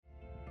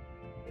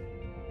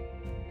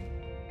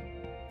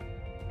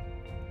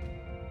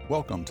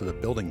Welcome to the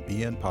Building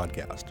BN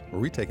podcast, where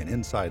we take an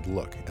inside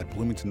look at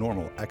Bloomington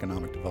Normal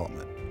economic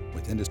development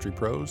with industry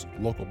pros,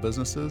 local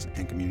businesses,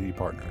 and community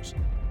partners.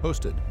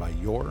 Hosted by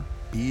your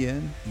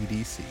BN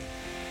EDC.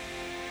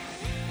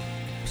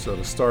 So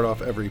to start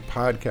off every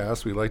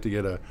podcast, we like to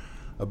get a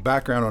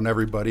background on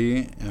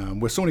everybody.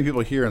 With so many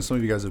people here, and some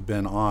of you guys have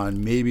been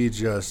on, maybe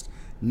just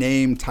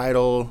name,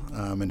 title,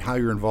 and how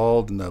you're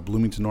involved in the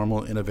Bloomington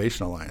Normal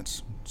Innovation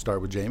Alliance.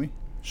 Start with Jamie.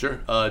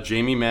 Sure.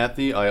 Jamie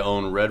Matthey. I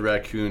own Red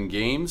Raccoon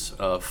Games,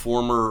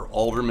 former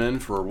alderman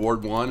for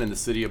Ward 1 in the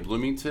city of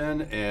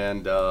Bloomington.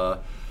 And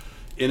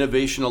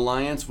Innovation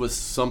Alliance was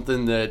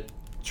something that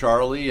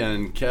Charlie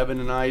and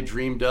Kevin and I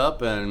dreamed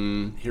up.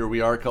 And here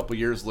we are a couple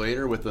years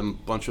later with a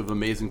bunch of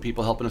amazing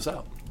people helping us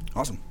out.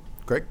 Awesome.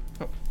 Craig?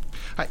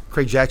 Hi,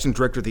 Craig Jackson,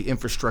 Director of the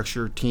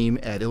Infrastructure Team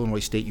at Illinois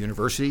State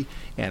University,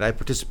 and I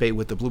participate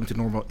with the Bloomington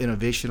Normal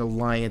Innovation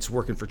Alliance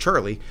working for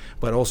Charlie,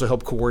 but also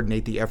help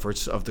coordinate the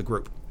efforts of the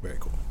group. Very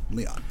cool.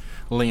 Leon.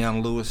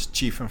 Leon Lewis,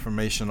 Chief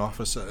Information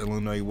Officer at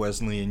Illinois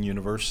Wesleyan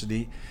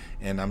University,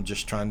 and I'm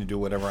just trying to do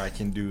whatever I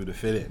can do to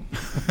fit in.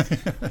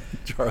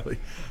 Charlie.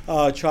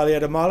 Charlie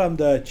Adamala, I'm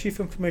the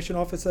Chief Information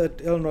Officer at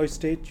Illinois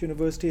State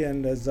University,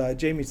 and as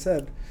Jamie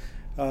said,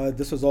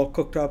 this was all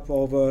cooked up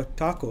over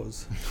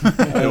tacos.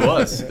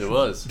 It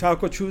was.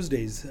 Taco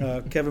Tuesdays.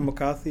 Kevin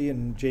McCarthy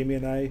and Jamie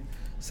and I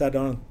sat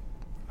down and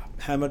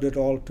hammered it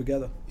all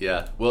together.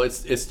 Yeah. Well,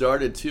 it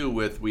started too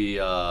with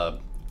Mboka,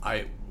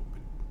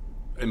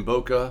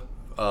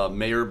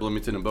 Mayor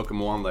Bloomington Mboka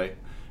Mwanle,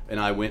 and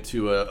I went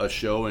to a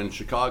show in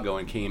Chicago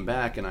and came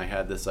back, and I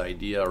had this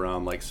idea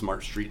around like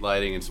smart street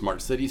lighting and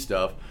smart city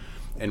stuff,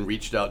 and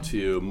reached out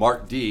to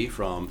Mark D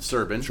from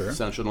Serban,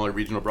 Central Illinois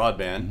Regional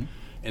Broadband,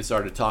 and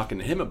started talking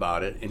to him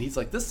about it. And he's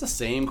like, this is the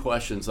same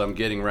questions I'm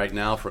getting right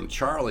now from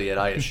Charlie at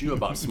ISU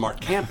about Smart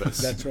Campus.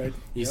 That's right.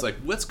 He's like,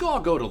 let's all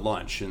go to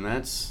lunch. And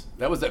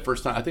that was that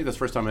first time. I think that's the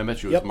first time I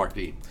met you was Mark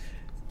D.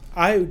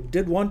 I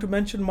did want to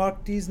mention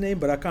Mark D's name,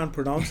 but I can't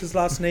pronounce his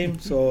last name.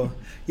 So,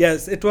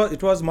 yes, it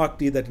was Mark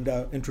D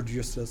that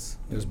introduced us.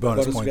 There's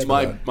bonus points.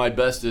 My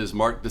best is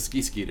Mark the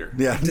Ski Skeeter.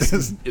 Yeah,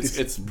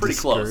 it's pretty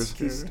close.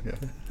 Yeah.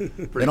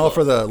 And all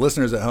for the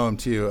listeners at home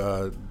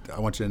too. I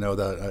want you to know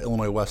that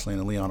Illinois Wesleyan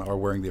and Leon are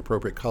wearing the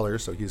appropriate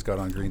colors. So he's got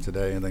on green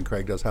today, and then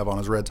Craig does have on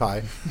his red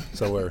tie.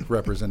 So we're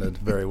represented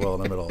very well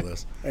in the middle of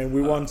this. And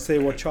we won't say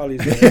what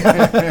Charlie's doing.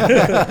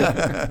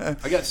 I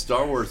got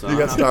Star Wars on. You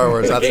got Star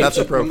Wars. That's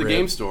appropriate. From the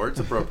game store, it's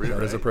appropriate.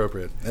 That is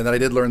appropriate. And then I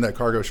did learn that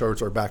cargo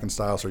shorts are back in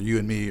style, so you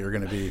and me are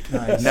going to be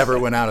never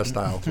went out of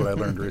style. That's what I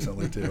learned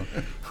recently too.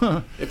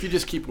 If you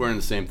just keep wearing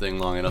the same thing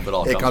long enough,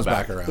 it comes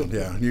back around.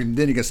 Yeah.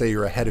 Then you can say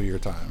you're ahead of your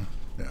time.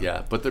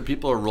 Yeah, but the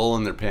people are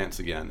rolling their pants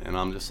again, and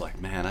I'm just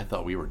like, man, I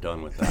thought we were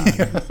done with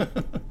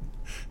that.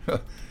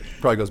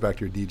 Probably goes back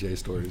to your DJ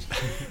stories.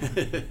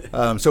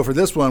 So for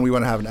this one, we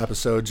want to have an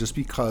episode just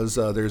because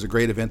there's a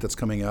great event that's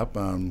coming up.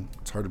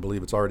 It's hard to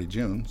believe it's already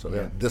June, so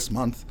this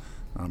month.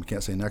 We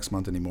can't say next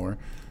month anymore.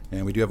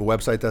 And we do have a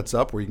website that's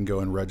up where you can go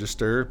and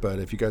register. But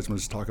if you guys want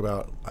to just talk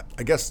about,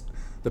 I guess,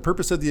 the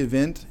purpose of the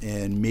event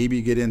and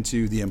maybe get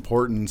into the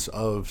importance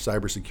of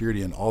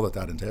cybersecurity and all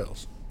that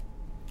entails.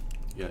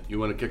 Yeah, you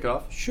want to kick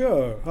off?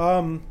 Sure.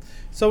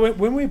 So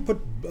when we put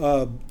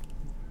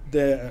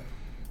the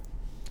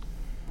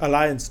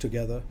alliance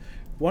together,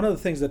 one of the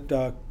things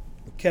that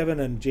Kevin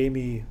and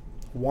Jamie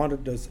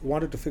wanted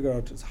to figure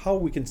out is how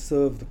we can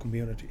serve the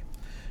community.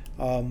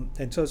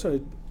 And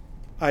so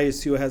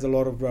ISU has a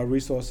lot of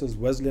resources.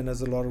 Wesleyan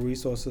has a lot of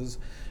resources.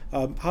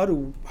 How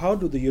do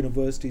the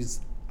universities?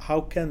 How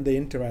can they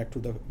interact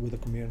with the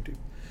community?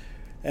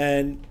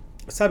 And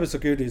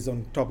cybersecurity is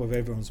on top of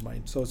everyone's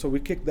mind. So we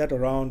kicked that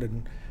around,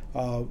 and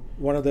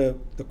one of the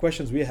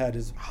questions we had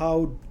is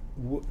how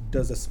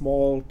does a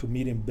small to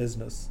medium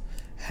business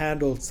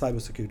handle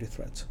cybersecurity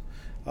threats?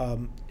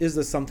 Is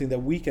this something that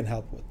we can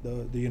help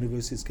with? The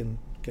universities can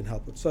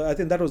help with. So I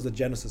think that was the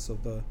genesis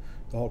of the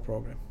whole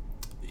program.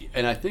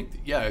 And I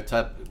think,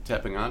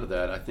 tapping onto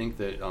that, I think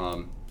that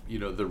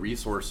the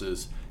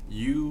resources,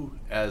 you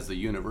as the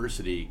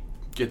university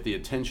get the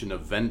attention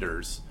of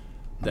vendors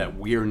that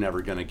we're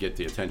never going to get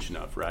the attention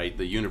of, right?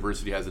 The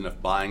university has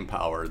enough buying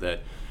power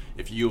that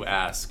if you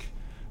ask,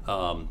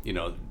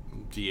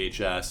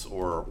 DHS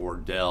or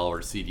Dell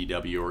or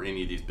CDW or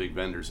any of these big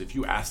vendors, if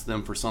you ask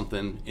them for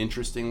something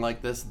interesting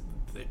like this,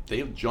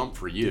 they'll jump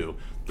for you.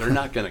 They're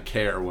not going to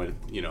care when,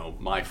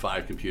 my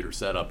 5 computer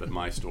setup at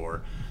my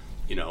store,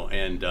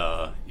 and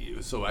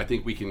so I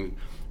think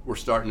we're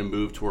starting to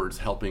move towards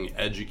helping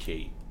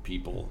educate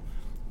people.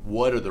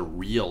 What are the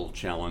real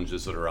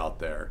challenges that are out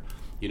there?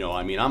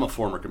 I'm a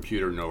former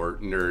computer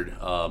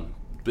nerd,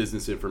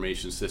 business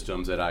information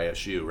systems at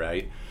ISU,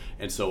 right?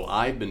 And so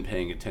I've been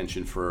paying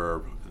attention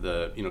for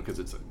because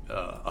it's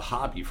a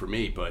hobby for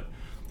me, but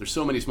there's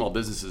so many small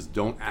businesses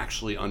don't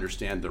actually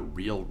understand the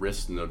real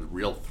risks and the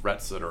real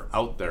threats that are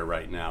out there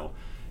right now.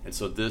 And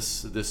so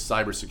this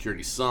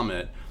cybersecurity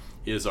summit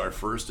is our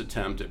first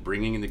attempt at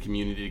bringing the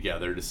community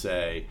together to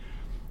say,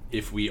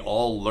 if we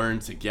all learn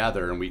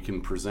together and we can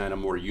present a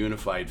more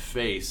unified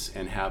face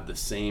and have the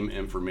same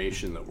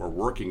information that we're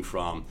working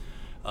from,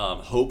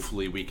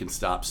 hopefully we can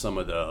stop some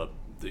of the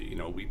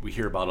we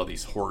hear about all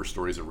these horror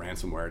stories of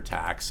ransomware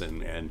attacks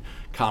and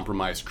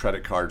compromised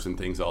credit cards and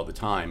things all the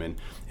time.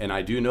 And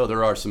I do know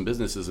there are some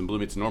businesses in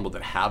Bloomington Normal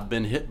that have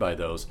been hit by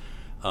those,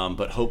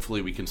 but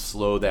hopefully we can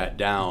slow that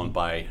down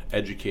by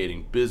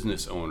educating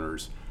business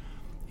owners.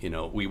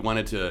 We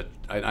wanted to,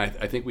 I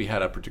think we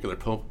had a particular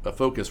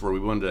focus where we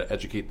wanted to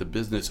educate the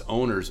business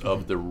owners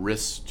of the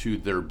risks to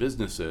their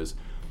businesses,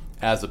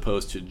 as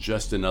opposed to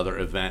just another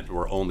event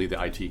where only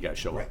the IT guys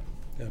show up.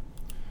 Yeah.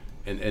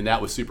 And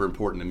that was super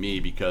important to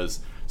me because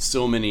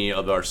so many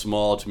of our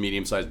small to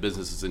medium-sized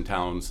businesses in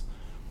towns,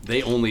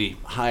 they only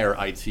hire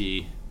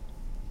IT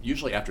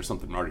usually after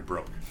something already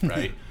broke,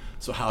 right?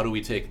 So how do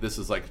we this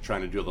is like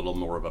trying to do a little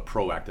more of a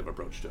proactive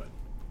approach to it.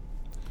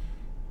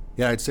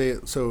 Yeah, I'd say,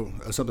 so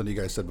something you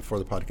guys said before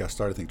the podcast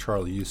started, I think,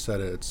 Charlie, you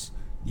said it,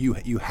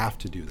 you have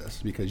to do this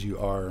because you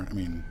are,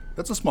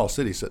 that's a small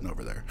city sitting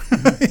over there.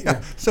 Yeah.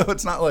 So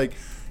it's not like,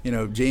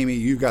 Jamie,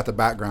 you've got the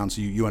background,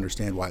 so you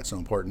understand why it's so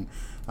important.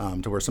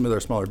 To where some of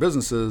their smaller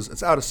businesses,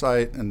 it's out of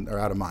sight and or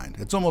out of mind.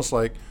 It's almost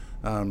like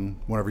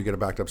whenever you get a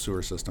backed up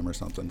sewer system or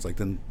something, it's like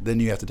then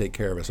you have to take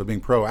care of it. So being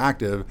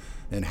proactive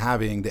and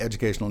having the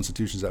educational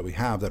institutions that we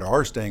have that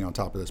are staying on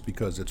top of this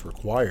because it's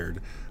required,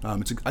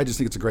 I just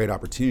think it's a great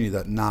opportunity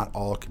that not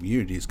all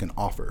communities can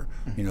offer,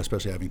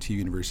 especially having two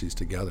universities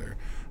together.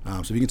 So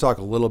if you can talk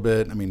a little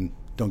bit,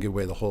 don't give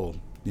away the whole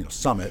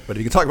summit, but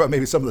if you can talk about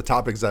maybe some of the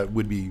topics that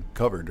would be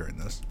covered during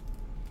this.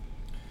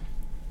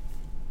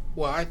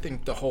 Well, I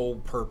think the whole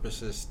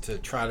purpose is to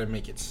try to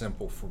make it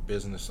simple for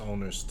business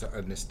owners to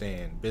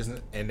understand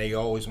business, and they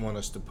always want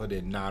us to put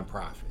in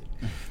nonprofit.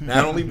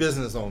 Not only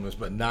business owners,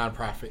 but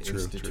nonprofit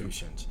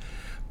institutions. True.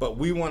 But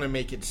we want to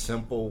make it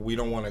simple. We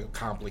don't want to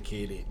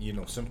complicate it.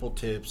 Simple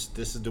tips.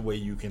 This is the way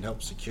you can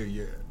help secure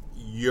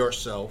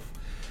yourself.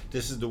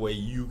 This is the way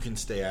you can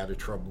stay out of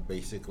trouble,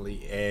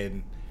 basically,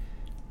 and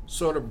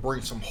sort of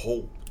bring some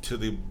hope to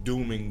the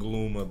doom and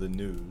gloom of the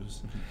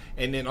news. Mm-hmm.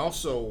 And then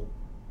also,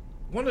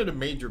 one of the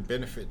major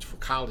benefits for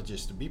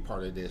colleges to be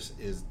part of this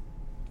is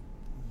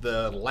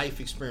the life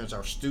experience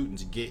our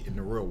students get in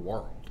the real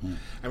world.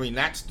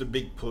 That's the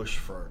big push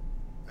for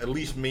at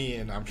least me,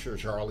 and I'm sure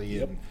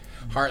Charlie and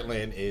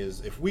Heartland, is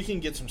if we can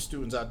get some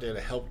students out there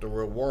to help the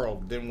real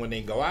world, then when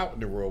they go out in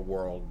the real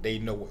world, they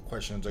know what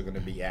questions are going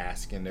to be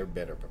asked and they're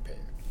better prepared.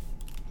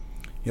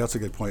 Yeah, that's a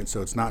good point.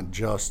 So it's not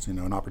just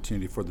an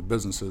opportunity for the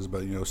businesses,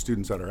 but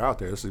students that are out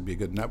there. This would be a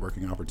good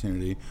networking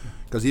opportunity,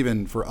 because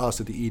even for us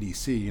at the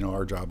EDC,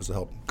 our job is to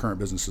help current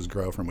businesses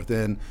grow from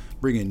within,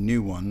 bring in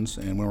new ones.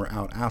 And when we're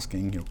out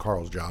asking,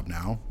 Carl's job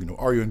now,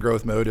 are you in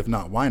growth mode? If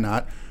not, why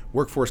not?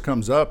 Workforce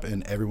comes up,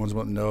 and everyone's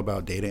wanting to know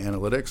about data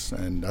analytics,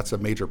 and that's a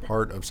major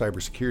part of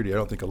cybersecurity. I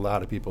don't think a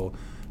lot of people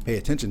pay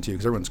attention to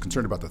because everyone's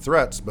concerned about the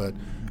threats, but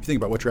if you think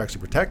about what you're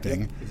actually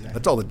protecting,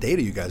 that's all the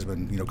data you guys have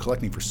been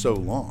collecting for so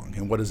long.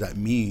 And what does that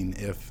mean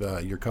if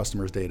your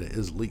customers' data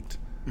is leaked?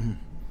 Mm-hmm.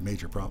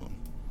 Major problem.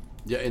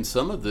 Yeah, and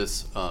some of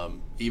this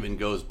even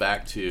goes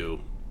back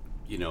to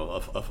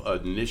an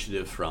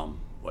initiative from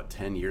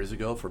 10 years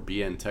ago for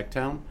BN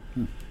TechTown.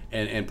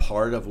 And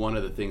part of one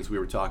of the things we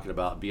were talking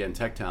about BN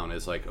TechTown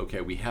is like, okay,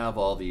 we have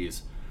all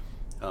these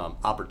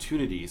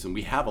opportunities, and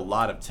we have a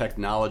lot of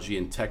technology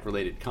and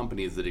tech-related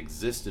companies that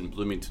exist in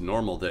Bloomington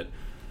Normal that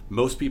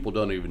most people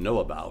don't even know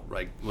about.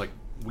 Right? Like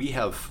we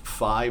have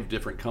 5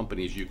 different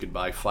companies you could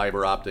buy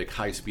fiber optic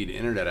high-speed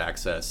internet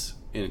access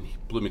in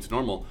Bloomington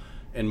Normal,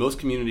 and most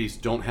communities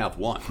don't have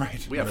one.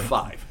 Right. We have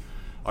 5.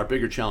 Our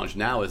bigger challenge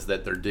now is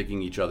that they're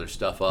digging each other's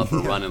stuff up or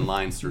running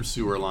lines through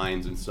sewer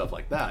lines and stuff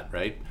like that,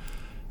 right?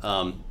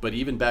 But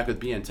even back with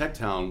BN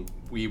TechTown,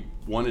 we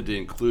wanted to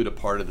include a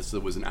part of this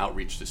that was an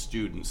outreach to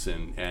students,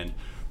 and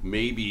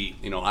maybe,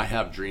 I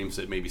have dreams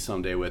that maybe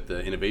someday with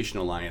the Innovation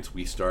Alliance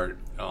we start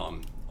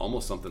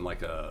almost something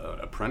like a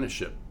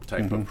apprenticeship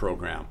type of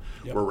program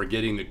where we're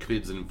getting the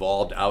kids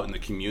involved out in the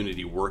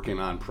community working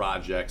on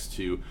projects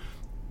to,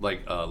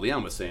 like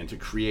Leon was saying, to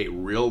create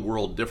real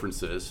world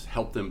differences,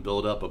 help them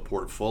build up a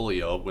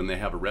portfolio when they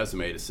have a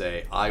resume to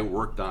say, I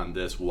worked on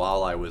this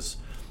while I was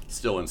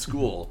still in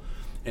school.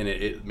 And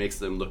it makes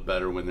them look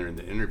better when they're in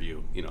the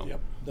interview.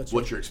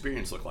 What's your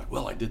experience look like?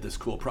 Well, I did this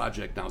cool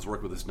project, and I was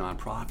working with this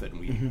nonprofit, and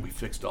we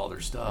fixed all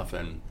their stuff.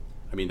 And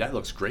that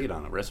looks great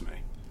on a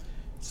resume.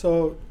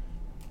 So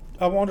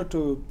I wanted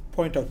to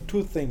point out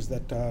 2 things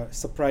that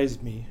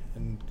surprised me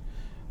and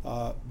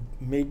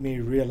made me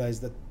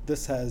realize that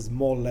this has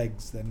more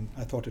legs than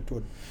I thought it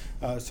would.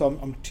 So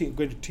I'm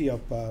going to tee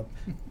up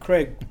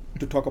Craig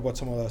to talk about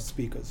some of our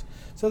speakers.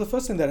 So the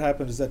first thing that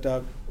happened is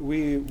that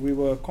we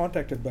were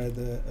contacted by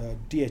the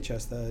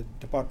DHS, the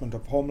Department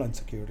of Homeland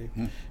Security.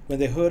 When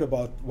they heard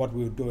about what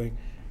we were doing,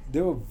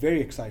 they were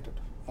very excited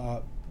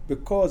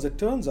because it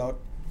turns out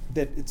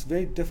that it's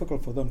very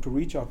difficult for them to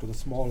reach out to the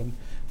small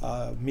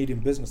and medium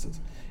businesses.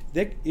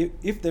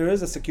 If there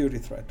is a security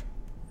threat,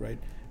 right,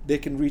 they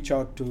can reach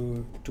out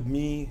to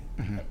me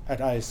at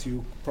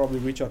ISU, probably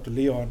reach out to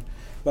Leon,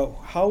 but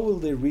how will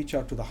they reach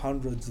out to the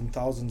hundreds and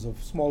thousands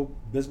of small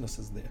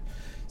businesses there?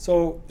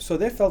 So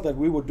they felt that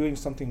we were doing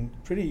something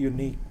pretty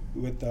unique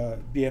with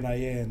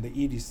BNIA and the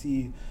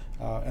EDC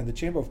and the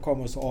Chamber of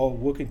Commerce all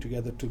working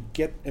together to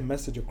get a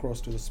message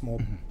across to the small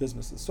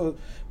businesses. So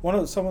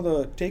some of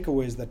the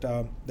takeaways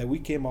that we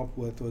came up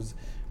with was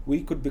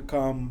we could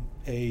become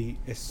a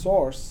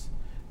source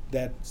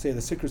that, say,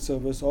 the Secret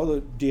Service or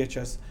the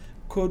DHS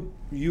could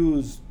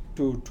use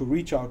to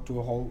reach out to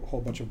a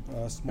whole bunch of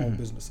small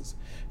businesses.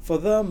 For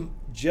them,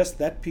 just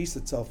that piece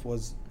itself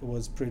was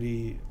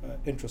pretty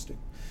interesting.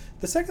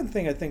 The second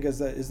thing I think is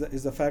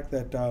the fact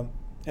that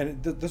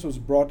this was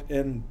brought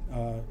in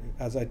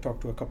as I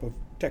talked to a couple of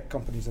tech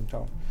companies in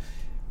town.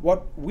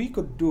 What we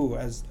could do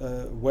as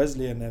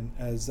Wesleyan and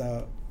as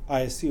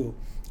ISU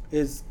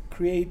is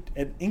create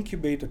an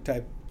incubator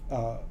type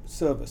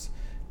service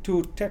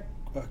to tech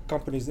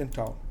companies in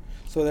town,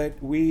 so that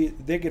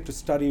they get to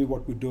study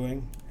what we're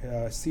doing,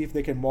 see if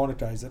they can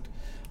monetize it,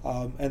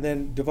 and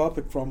then develop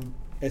it from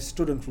a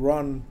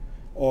student-run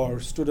or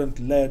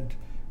student-led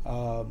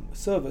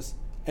service,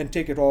 and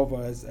take it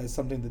over as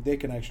something that they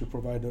can actually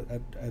provide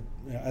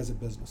as a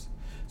business.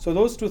 So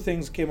those two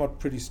things came out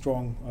pretty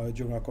strong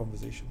during our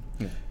conversation.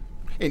 Yeah.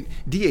 And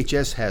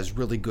DHS has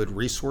really good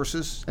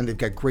resources, and they've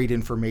got great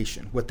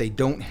information. What they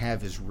don't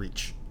have is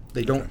reach.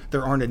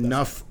 There aren't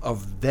enough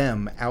of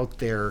them out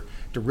there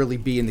to really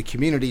be in the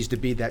communities to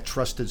be that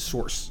trusted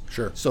source.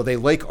 Sure. So they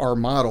like our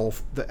model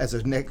as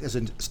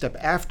a step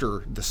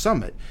after the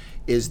summit,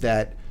 is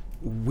that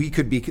we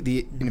could be,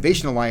 the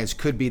Innovation Alliance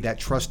could be that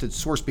trusted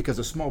source, because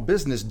a small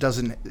business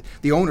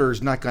the owner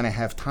is not going to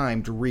have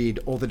time to read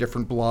all the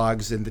different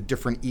blogs and the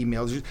different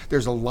emails.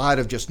 There's a lot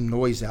of just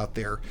noise out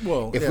there.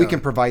 Well, if we can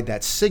provide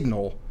that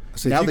signal,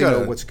 so now they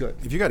know what's good.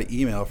 If you got an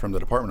email from the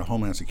Department of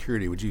Homeland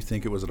Security, would you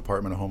think it was the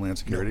Department of Homeland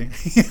Security?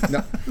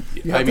 No.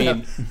 I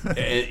mean,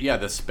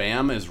 the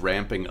spam is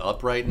ramping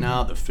up right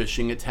now. The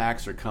phishing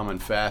attacks are coming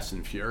fast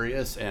and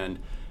furious, and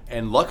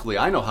luckily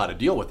I know how to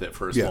deal with it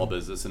for a small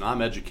business, and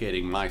I'm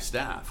educating my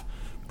staff.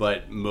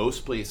 But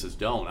most places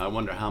don't. I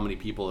wonder how many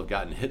people have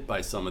gotten hit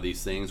by some of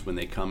these things when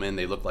they come in.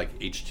 They look like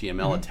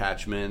HTML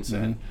attachments,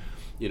 and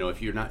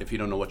if you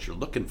don't know what you're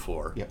looking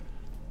for,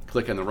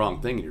 click on the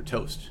wrong thing and you're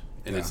toast.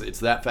 And it's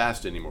that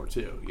fast anymore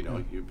too.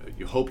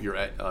 You hope your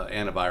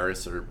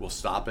antivirus will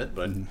stop it,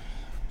 but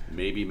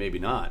maybe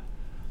not.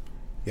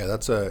 Yeah,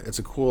 it's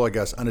a cool, I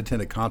guess,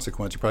 unintended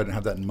consequence. You probably didn't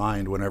have that in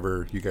mind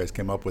whenever you guys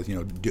came up with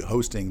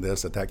hosting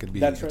this, that could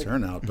be a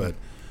turnout. But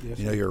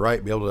you're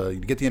right. Be able to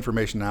get the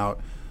information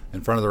out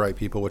in front of the right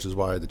people, which is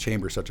why the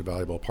chamber is such a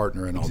valuable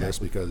partner in all this,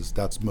 because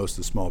that's most of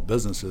the small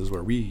businesses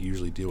where we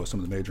usually deal with some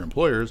of the major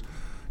employers.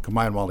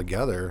 Combine them all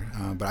together.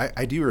 But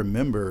I do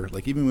remember,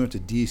 even when we went to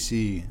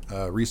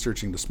DC,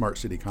 researching the smart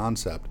city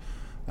concept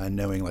and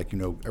knowing,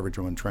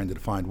 everyone trying to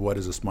define what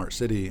is a smart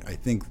city, I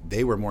think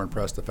they were more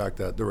impressed the fact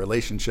that the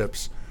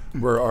relationships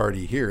were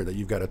already here, that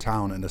you've got a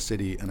town and a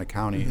city and a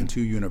county and 2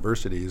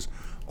 universities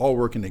all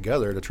working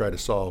together to try to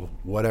solve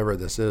whatever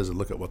this is and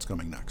look at what's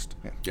coming next.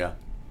 Yeah,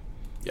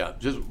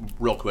 just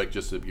real quick,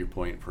 just to your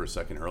point for a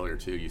second earlier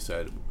too, you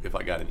said if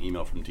I got an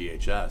email from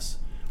DHS,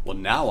 well,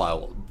 now I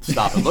will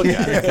stop and look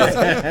at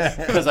it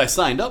because I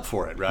signed up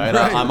for it, right?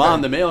 I'm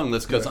on the mailing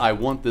list because I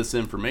want this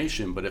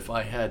information. But if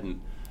I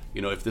hadn't,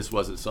 if this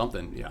wasn't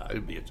something, it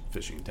would be a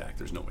phishing attack.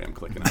 There's no way I'm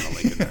clicking on a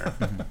link in there.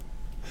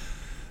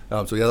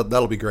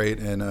 That'll be great.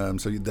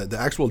 And so the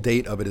actual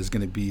date of it is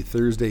going to be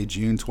Thursday,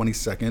 June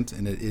 22nd,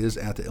 and it is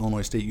at the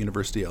Illinois State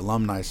University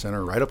Alumni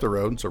Center right up the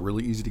road, so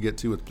really easy to get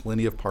to with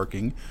plenty of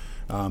parking.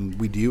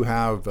 We do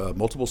have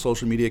multiple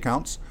social media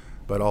accounts,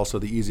 but also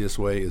the easiest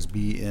way is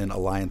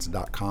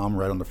beinalliance.com.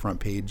 Right on the front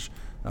page,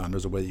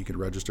 there's a way that you can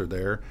register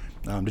there.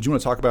 Did you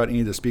want to talk about any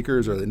of the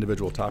speakers or the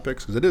individual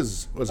topics?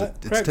 Because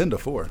it's 10 to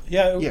 4.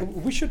 Yeah,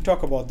 we should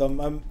talk about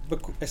them,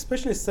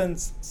 especially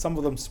since some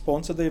of them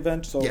sponsor the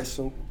event.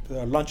 So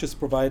lunch is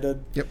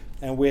provided,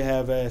 and we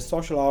have a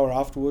social hour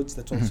afterwards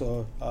that's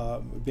also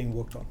being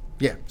worked on.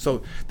 Yeah,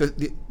 so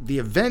the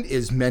event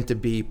is meant to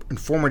be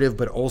informative,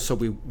 but also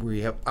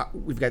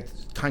we've got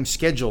time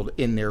scheduled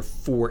in there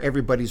for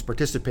everybody who's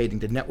participating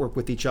to network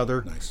with each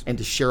other and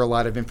to share a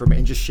lot of information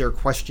and just share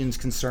questions,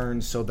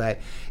 concerns, so that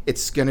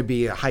it's going to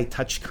be a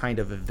high-touch kind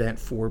of event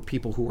for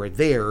people who are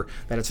there,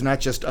 that it's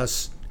not just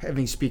us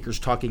having speakers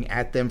talking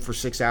at them for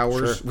 6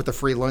 hours with a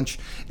free lunch.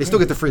 They still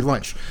get the free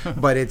lunch,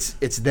 but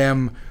it's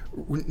them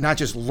not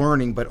just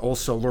learning, but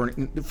also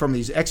learning from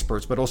these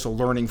experts, but also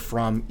learning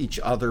from each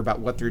other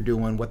about what they're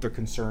doing, what their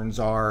concerns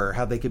are, or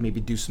how they could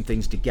maybe do some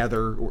things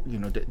together. Or,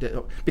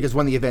 because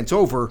when the event's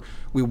over,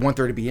 we want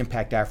there to be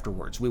impact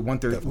afterwards. We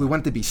want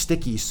it to be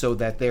sticky, so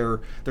that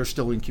they're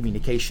still in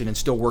communication and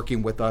still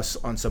working with us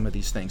on some of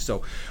these things.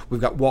 So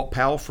we've got Walt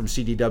Powell from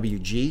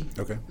CDWG.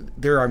 Okay,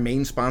 they're our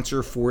main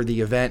sponsor for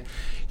the event.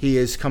 He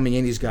is coming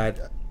in. He's got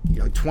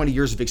 20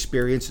 years of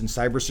experience in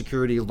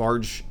cybersecurity,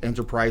 large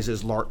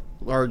enterprises,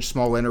 large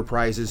small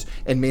enterprises,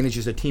 and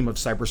manages a team of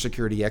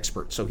cybersecurity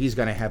experts. So he's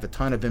going to have a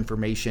ton of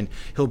information.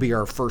 He'll be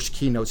our first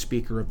keynote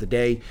speaker of the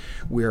day.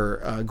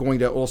 We're going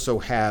to also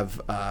have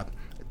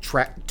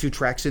two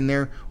tracks in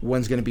there.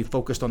 One's going to be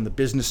focused on the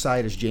business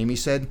side, as Jamie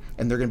said,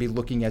 and they're going to be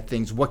looking at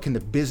things. What can the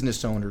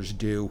business owners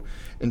do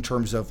in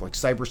terms of like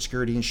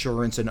cybersecurity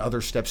insurance and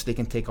other steps they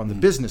can take on the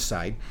business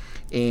side?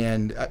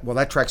 And while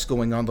that track's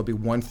going on, there'll be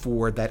one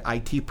for that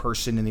IT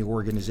person in the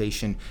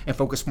organization and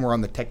focus more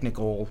on the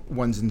technical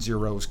ones and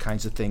zeros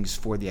kinds of things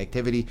for the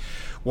activity.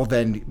 Well,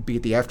 then be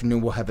at the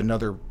afternoon, we'll have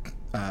another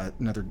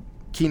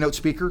keynote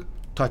speaker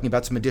talking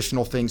about some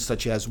additional things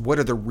such as what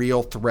are the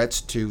real threats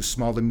to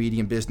small to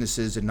medium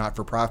businesses and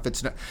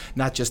not-for-profits,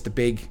 not just the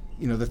big,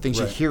 the things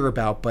you hear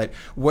about, but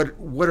what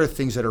are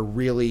things that are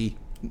really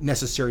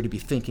necessary to be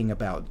thinking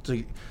about. So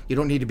you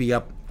don't need to be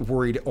up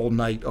worried all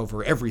night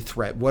over every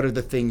threat. What are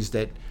the things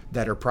that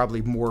are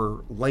probably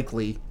more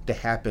likely to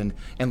happen,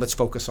 and let's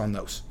focus on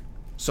those.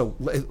 So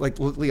like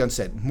Leon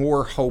said,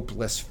 more hope,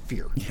 less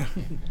fear. Yeah.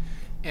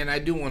 And I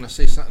do want to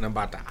say something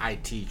about the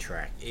IT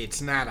track.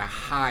 It's not a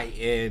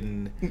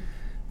high-end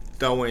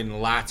throwing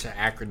lots of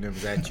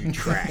acronyms at you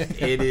track.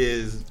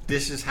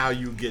 This is how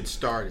you get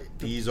started.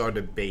 These are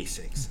the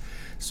basics.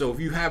 So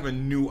if you have a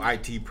new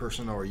IT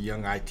person or a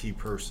young IT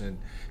person,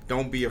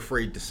 don't be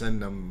afraid to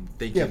send them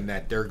thinking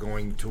that they're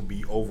going to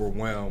be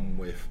overwhelmed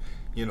with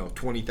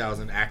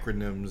 20,000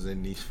 acronyms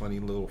and these funny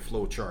little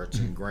flow charts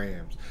and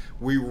grams.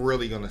 We're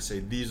really going to say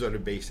these are the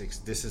basics.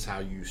 This is how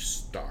you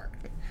start.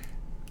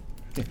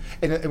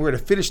 And we're going to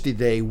finish the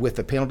day with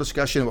a panel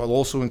discussion. It will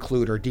also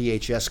include our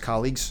DHS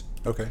colleagues.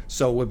 Okay.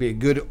 So it would be a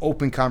good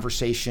open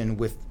conversation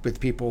with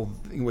people,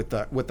 with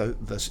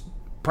the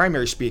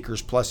primary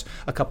speakers, plus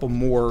a couple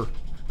more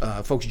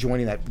folks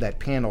joining that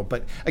panel.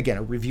 But again,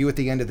 a review at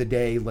the end of the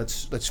day.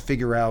 Let's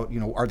figure out,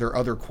 are there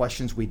other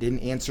questions we didn't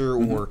answer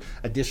or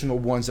additional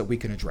ones that we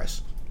can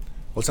address?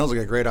 Well, it sounds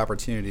like a great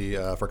opportunity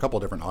for a couple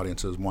of different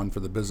audiences. One for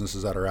the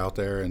businesses that are out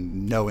there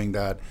and knowing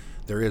that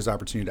there is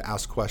opportunity to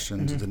ask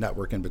questions, to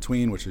network in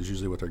between, which is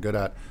usually what they're good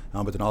at.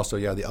 But then also,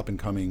 the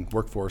up-and-coming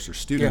workforce or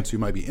students who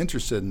might be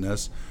interested in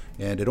this.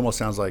 And it almost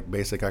sounds like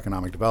basic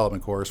economic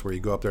development course where you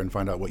go up there and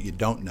find out what you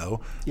don't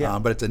know.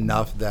 But it's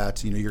enough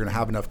that you're going to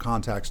have enough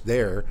contacts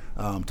there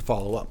to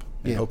follow up.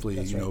 And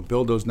hopefully,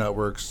 build those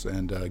networks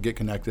and get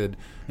connected.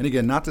 And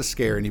again, not to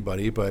scare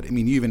anybody, but you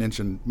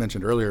even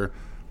mentioned earlier,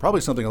 probably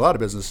something a lot of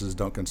businesses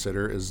don't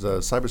consider is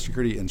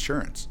cybersecurity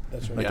insurance.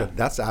 That's right.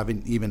 That's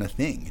even a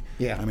thing.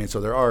 Yeah. So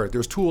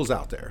there's tools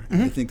out there.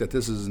 And I think that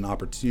this is an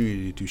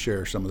opportunity to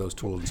share some of those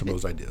tools and some of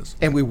those ideas.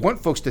 And we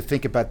want folks to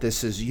think about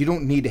this as you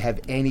don't need to have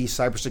any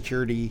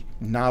cybersecurity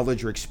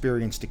knowledge or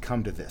experience to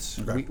come to this.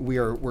 Okay.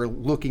 We're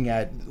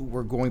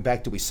going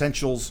back to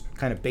essentials,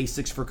 kind of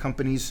basics for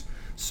companies.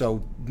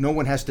 So no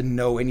one has to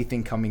know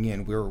anything coming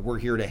in. We're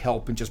here to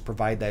help and just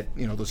provide that,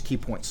 those key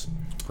points.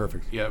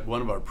 Perfect. Yeah,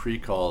 one of our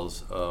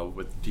pre-calls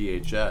with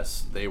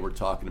DHS, they were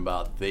talking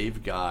about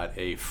they've got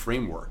a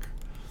framework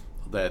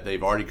that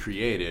they've already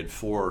created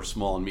for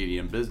small and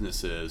medium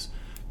businesses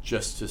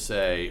just to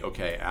say,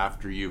 okay,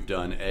 after you've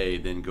done A,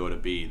 then go to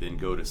B, then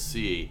go to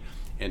C,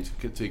 and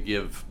to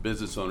give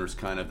business owners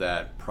kind of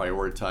that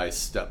prioritized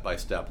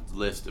step-by-step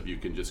list of you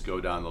can just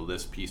go down the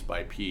list piece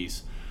by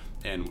piece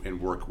and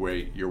work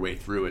your way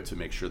through it to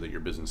make sure that your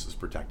business is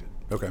protected.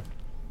 Okay.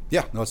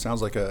 Yeah, no, it sounds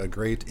like a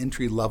great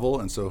entry level,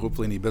 and so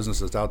hopefully any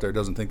business that's out there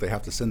doesn't think they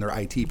have to send their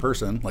IT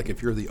person. Like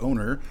if you're the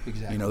owner,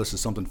 this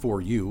is something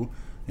for you.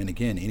 And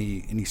again,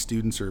 any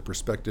students or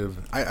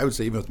prospective, I would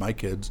say even with my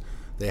kids,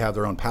 they have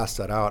their own pass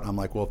set out. I'm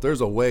like, well, if there's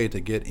a way to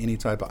get any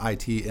type of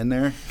IT in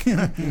there,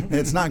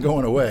 it's not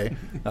going away.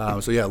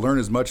 Learn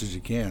as much as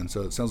you can.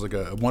 So it sounds like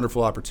a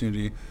wonderful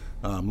opportunity.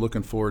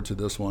 Looking forward to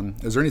this one.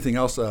 Is there anything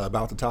else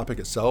about the topic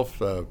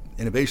itself,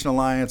 Innovation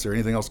Alliance, or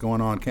anything else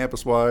going on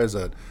campus-wise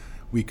that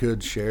we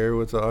could share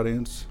with the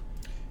audience?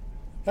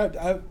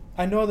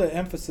 I know the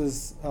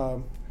emphasis,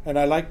 and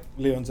I like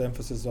Leon's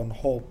emphasis on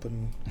hope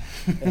and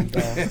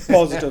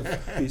positive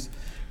piece.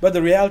 But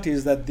the reality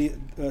is that the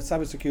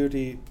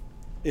cybersecurity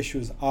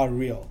issues are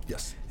real.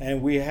 Yes.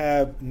 And we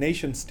have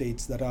nation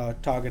states that are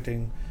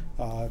targeting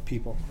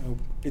people.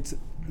 It's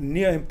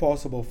near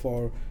impossible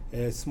for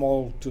a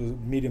small to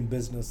medium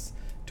business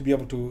to be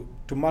able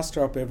to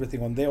muster up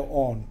everything on their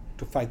own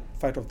to fight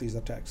off these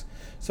attacks.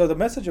 So the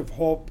message of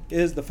hope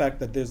is the fact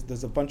that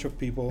there's a bunch of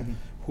people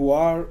who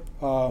are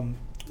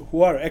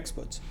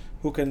experts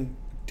who can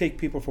take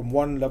people from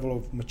one level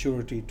of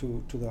maturity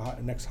to the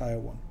next higher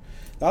one.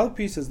 The other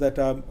piece is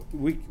that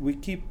we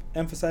keep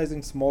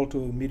emphasizing small to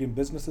medium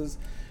businesses.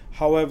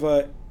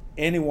 However,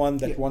 anyone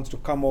that wants to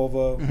come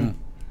over,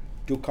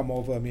 do come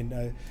over.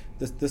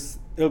 This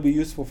it'll be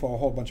useful for a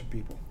whole bunch of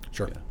people.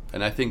 Sure. Yeah.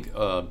 And I think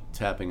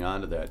tapping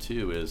onto that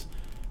too is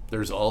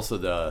there's also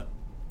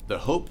the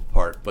hope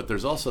part, but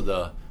there's also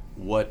the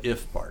what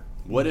if part.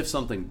 What if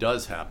something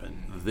does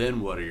happen?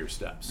 Then what are your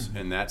steps?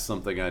 And that's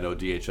something I know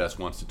DHS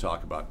wants to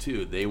talk about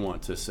too. They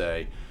want to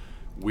say,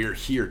 we're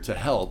here to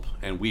help,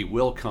 and we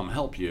will come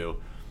help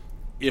you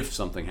if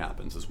something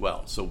happens as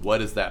well. So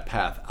what is that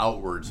path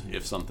outwards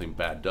if something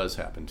bad does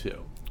happen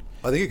too?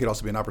 I think it could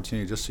also be an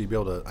opportunity just to be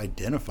able to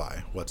identify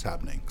what's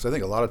happening. Because I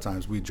think a lot of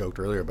times we joked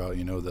earlier about,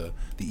 the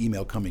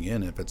email coming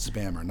in, if it's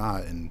spam or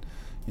not. And,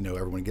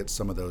 everyone gets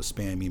some of those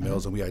spam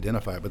emails and we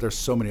identify it, but there's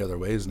so many other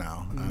ways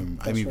now.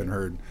 I've even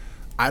heard,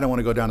 I don't want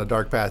to go down a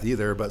dark path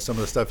either, but some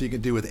of the stuff you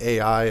can do with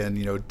AI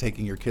and,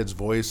 taking your kid's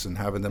voice and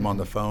having them on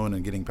the phone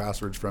and getting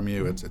passwords from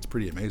you, it's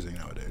pretty amazing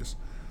nowadays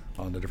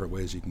on the different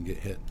ways you can get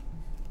hit.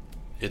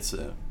 It's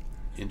a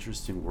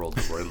interesting world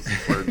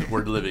that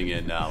we're living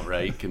in now,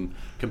 right?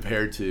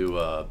 Compared to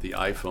the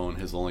iPhone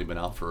has only been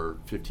out for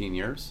 15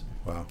 years.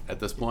 Wow. At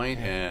this point,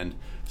 and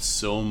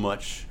so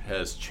much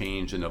has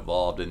changed and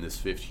evolved in this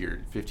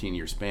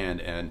 15-year span.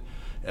 And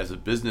as a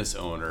business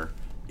owner,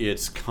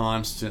 it's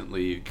constant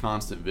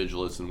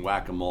vigilance and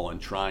whack-a-mole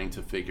and trying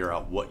to figure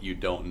out what you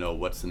don't know,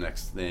 what's the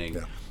next thing.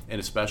 Yeah. And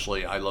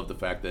especially, I love the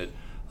fact that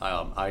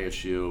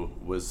ISU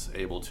was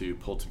able to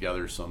pull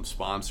together some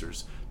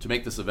sponsors to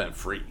make this event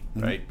free,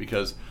 right?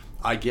 Because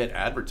I get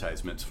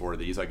advertisements for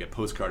these. I get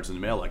postcards in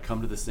the mail like,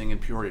 come to this thing in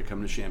Peoria,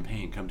 come to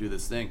Champaign, come do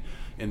this thing.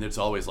 And it's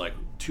always like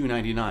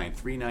 $2.99,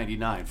 $3.99,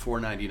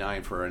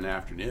 $4.99 for an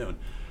afternoon.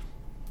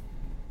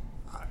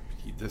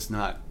 That's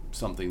not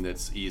something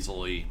that's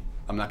easily,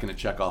 I'm not going to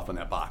check off on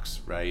that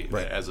box, right?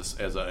 As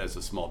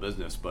a small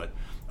business, but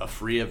a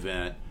free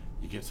event,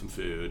 you get some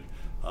food.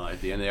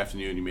 At the end of the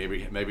afternoon, you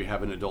maybe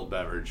have an adult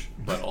beverage,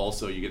 but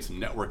also you get some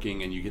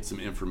networking and you get some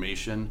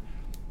information.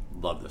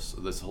 Love this.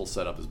 This whole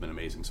setup has been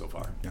amazing so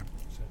far. Yeah.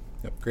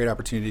 Yep. Great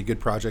opportunity, good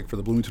project for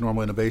the Bloomington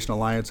Normal Innovation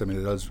Alliance. I mean,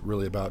 it is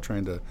really about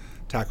trying to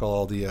tackle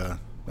all the,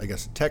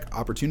 tech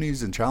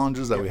opportunities and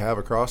challenges that we have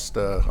across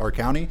our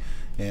county.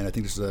 And I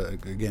think this is,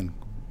 again,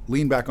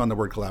 lean back on the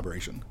word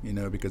collaboration,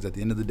 because at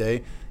the end of the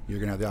day, you're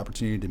going to have the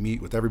opportunity to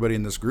meet with everybody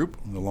in this group,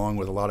 along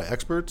with a lot of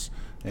experts.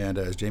 And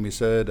as Jamie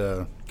said,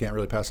 can't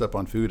really pass up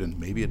on food and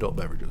maybe adult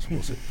beverages.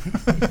 We'll see.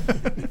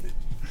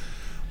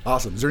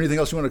 Awesome. Is there anything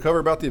else you want to cover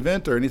about the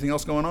event or anything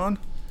else going on?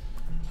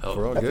 Oh,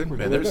 we're all good.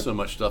 Man, there's so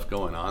much stuff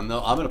going on,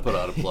 though. I'm going to put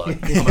out a plug.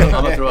 I'm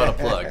going to throw out a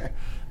plug.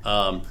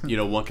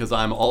 Because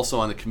I'm also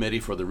on the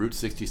committee for the Route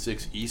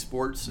 66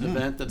 esports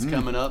event that's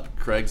coming up.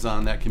 Craig's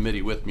on that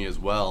committee with me as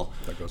well.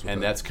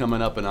 That's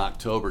coming up in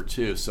October,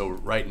 too. So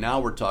right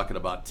now we're talking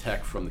about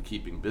tech from the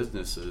keeping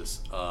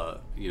businesses,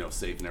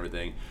 safe and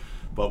everything.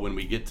 But when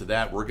we get to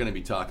that, we're going to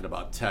be talking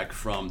about tech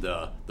from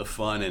the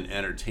fun and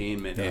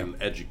entertainment and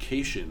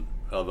education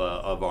of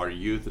our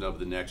youth and of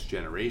the next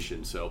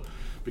generation. So,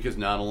 because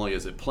not only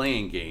is it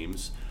playing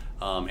games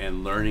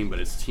and learning, but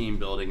it's team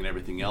building and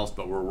everything else,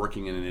 but we're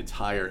working in an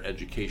entire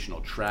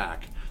educational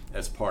track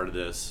as part of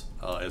this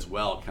as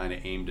well, kind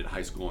of aimed at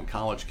high school and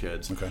college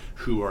kids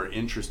who are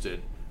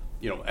interested.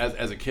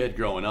 As a kid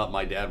growing up,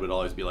 my dad would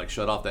always be like,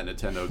 shut off that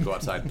Nintendo, go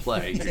outside and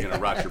play. You're going to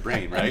rot your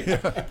brain, right?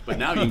 But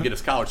now you can get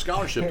a college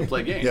scholarship to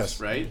play games,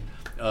 right?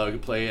 You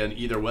play in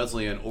either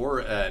Wesleyan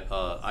or at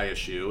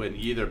ISU,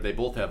 and they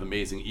both have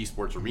amazing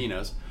esports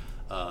arenas.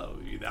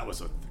 That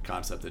was a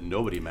concept that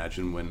nobody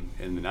imagined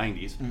in the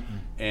 90s.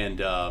 And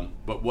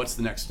but what's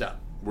the next step?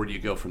 Where do you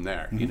go from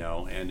there?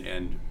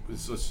 And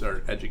so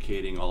start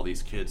educating all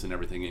these kids and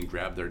everything, and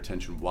grab their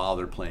attention while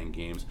they're playing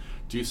games.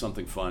 Do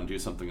something fun, do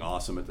something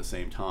awesome at the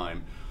same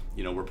time.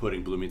 We're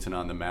putting Bloomington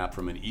on the map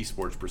from an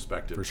esports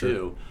perspective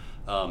too,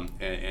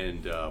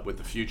 and with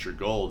the future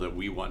goal that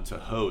we want to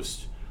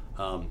host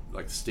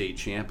like the state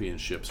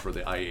championships for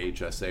the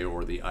IHSA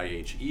or the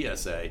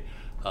IHESA.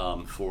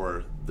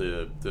 For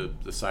the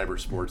cyber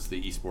sports,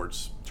 the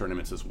esports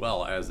tournaments, as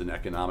well as an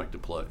economic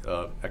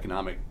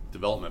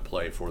development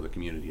play for the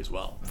community as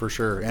well. For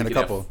sure, and a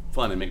couple have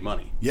fun and make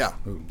money. Yeah,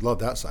 love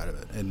that side of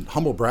it. And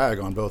humble brag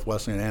on both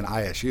Wesleyan and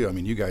ISU. I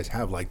mean, you guys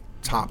have like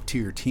top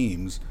tier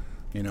teams.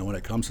 When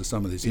it comes to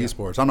some of these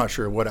esports, I'm not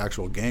sure what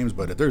actual games,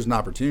 but if there's an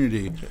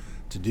opportunity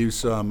to do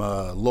some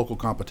local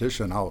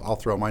competition, I'll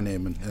throw my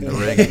name in the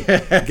ring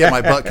and get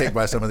my butt kicked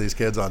by some of these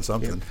kids on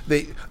something.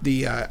 The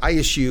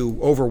ISU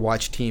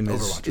Overwatch team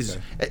is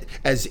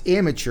as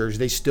amateurs,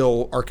 they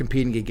still are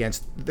competing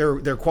against.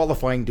 They're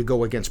qualifying to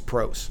go against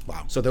pros.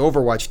 Wow! So the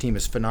Overwatch team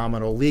is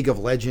phenomenal. League of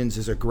Legends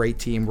is a great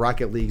team.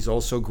 Rocket League is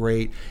also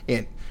great,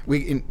 and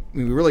we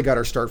really got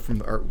our start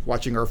from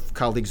watching our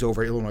colleagues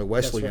over at Illinois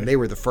Wesleyan. Right. They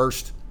were the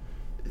first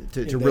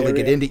to really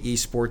get into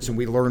esports, and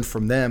we learned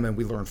from them, and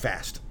we learned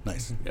fast.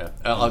 Nice. Yeah,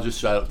 I'll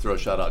just throw a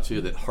shout out too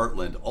that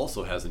Heartland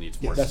also has an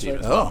esports team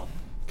as well.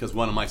 Because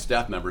one of my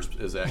staff members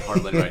is at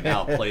Heartland right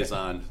now, plays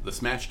on the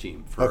Smash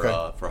team for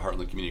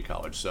Heartland Community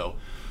College. So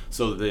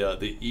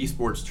the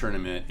esports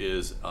tournament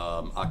is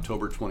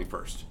October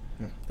 21st.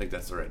 I think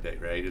that's the right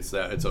date, right? It's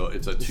a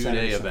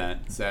 2-day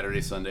event,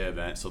 Saturday, Sunday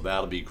event. So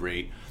that'll be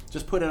great.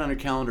 Just put it on your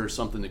calendar as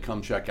something to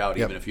come check out,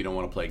 even if you don't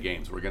want to play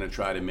games. We're going to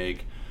try to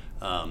make.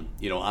 I'm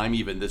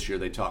even this year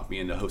they talked me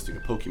into hosting a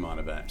Pokemon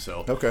event.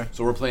 So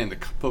we're playing the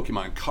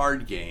Pokemon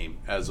card game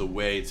as a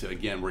way to,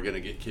 again, we're going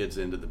to get kids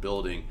into the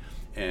building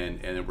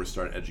and then we're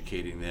start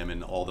educating them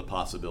in all the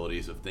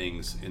possibilities of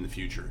things in the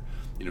future.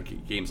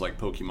 Games like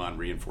Pokemon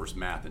reinforce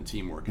math and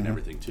teamwork and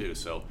everything too.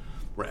 So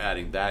we're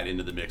adding that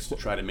into the mix to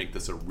try to make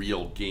this a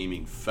real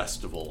gaming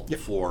festival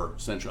for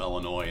Central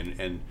Illinois.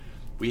 And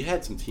we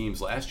had some teams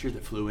last year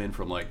that flew in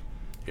from like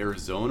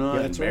Arizona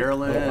and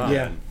Maryland.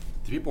 And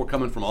people were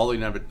coming from all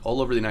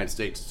over the United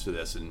States to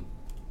this, and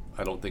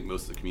I don't think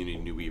most of the community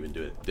knew we even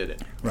did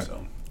it. Right.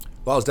 So.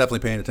 Well, I was definitely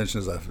paying attention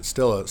as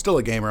still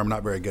a gamer. I'm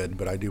not very good,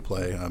 but I do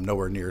play. I'm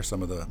nowhere near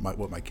some of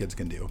what my kids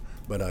can do.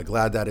 But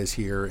glad that is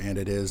here, and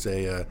it is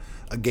a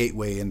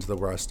gateway into the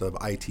rest of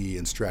IT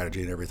and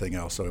strategy and everything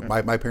else. So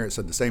my parents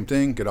said the same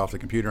thing: get off the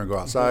computer and go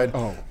outside.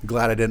 Oh.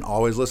 Glad I didn't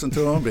always listen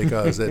to them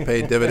because it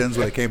paid dividends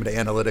when it came to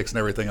analytics and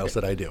everything else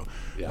that I do.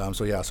 Yeah.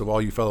 So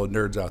all you fellow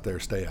nerds out there,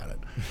 stay at it.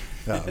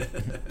 But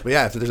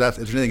yeah, if there's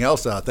anything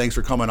else, thanks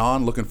for coming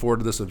on. Looking forward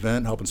to this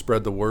event, helping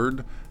spread the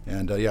word.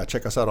 And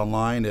check us out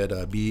online at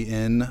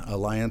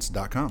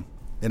bnalliance.com,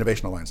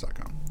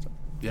 innovationalliance.com. So.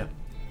 Yeah.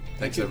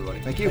 Thanks,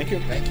 everybody. Thank you. Thank you.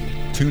 Thank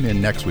you. Tune in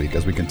next week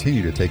as we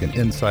continue to take an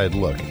inside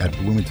look at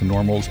Bloomington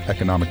Normal's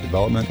economic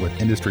development with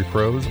industry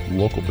pros,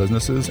 local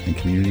businesses, and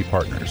community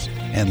partners,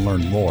 and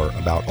learn more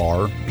about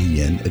our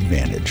BN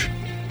Advantage.